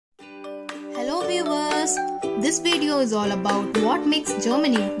Hello viewers, this video is all about what makes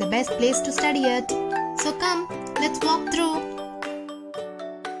Germany the best place to study at. So come, let's walk through.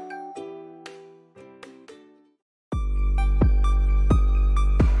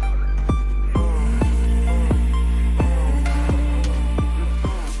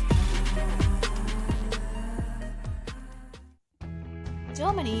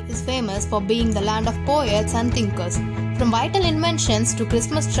 Germany is famous for being the land of poets and thinkers. From vital inventions to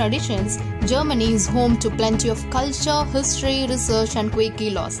Christmas traditions, Germany is home to plenty of culture, history, research and quirky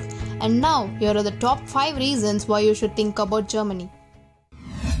laws. And now, here are the top 5 reasons why you should think about Germany.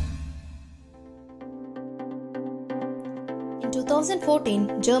 In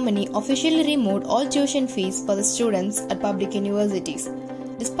 2014, Germany officially removed all tuition fees for the students at public universities.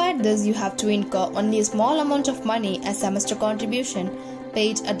 Despite this, you have to incur only a small amount of money as semester contribution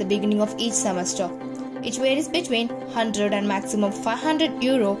paid at the beginning of each semester. It varies between 100 and maximum 500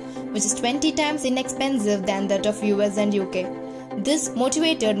 euro, which is 20 times inexpensive than that of US and UK. This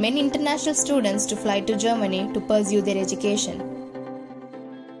motivated many international students to fly to Germany to pursue their education.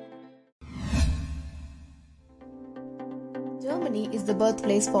 Germany is the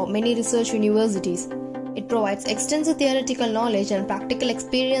birthplace for many research universities. It provides extensive theoretical knowledge and practical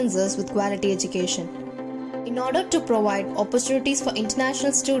experiences with quality education. In order to provide opportunities for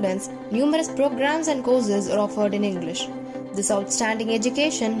international students, numerous programs and courses are offered in English. This outstanding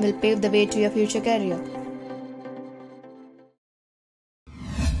education will pave the way to your future career.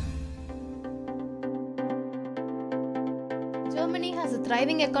 Germany has a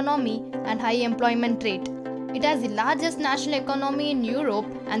thriving economy and high employment rate. It has the largest national economy in Europe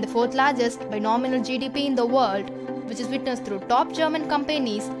and the 4th largest by nominal GDP in the world, which is witnessed through top German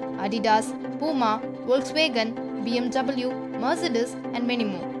companies Adidas, Puma, Volkswagen, BMW, Mercedes and many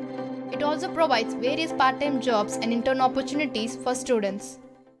more. It also provides various part-time jobs and intern opportunities for students.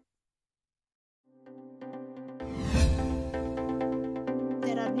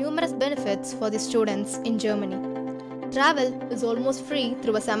 There are numerous benefits for the students in Germany. Travel is almost free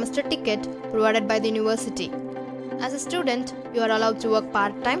through a semester ticket provided by the university. As a student, you are allowed to work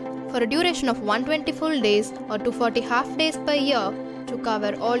part-time for a duration of 120 full days or 240 half days per year to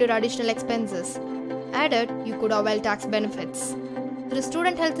cover all your additional expenses. Added, you could avail tax benefits. Through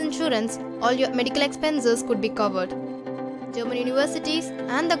student health insurance, all your medical expenses could be covered. German universities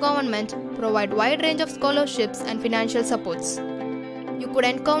and the government provide wide range of scholarships and financial supports. You could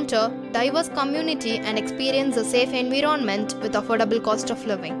encounter diverse community and experience a safe environment with affordable cost of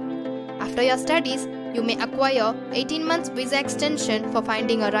living. After your studies, you may acquire 18 months visa extension for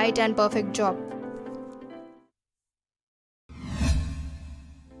finding a right and perfect job.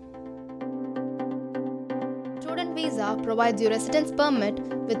 Student visa provides you residence permit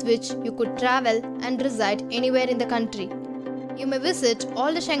with which you could travel and reside anywhere in the country. You may visit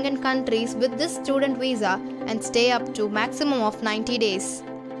all the Schengen countries with this student visa and stay up to maximum of 90 days.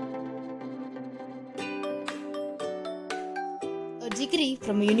 A degree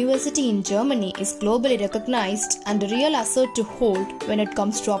from a university in Germany is globally recognized and a real asset to hold when it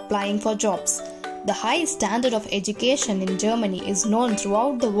comes to applying for jobs. The high standard of education in Germany is known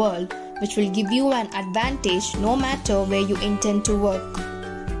throughout the world, which will give you an advantage no matter where you intend to work.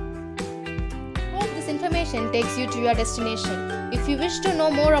 Hope this information takes you to your destination. If you wish to know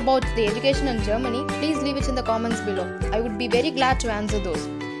more about the education in Germany, please leave it in the comments below. I would be very glad to answer those.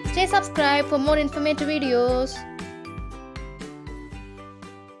 Stay subscribed for more informative videos.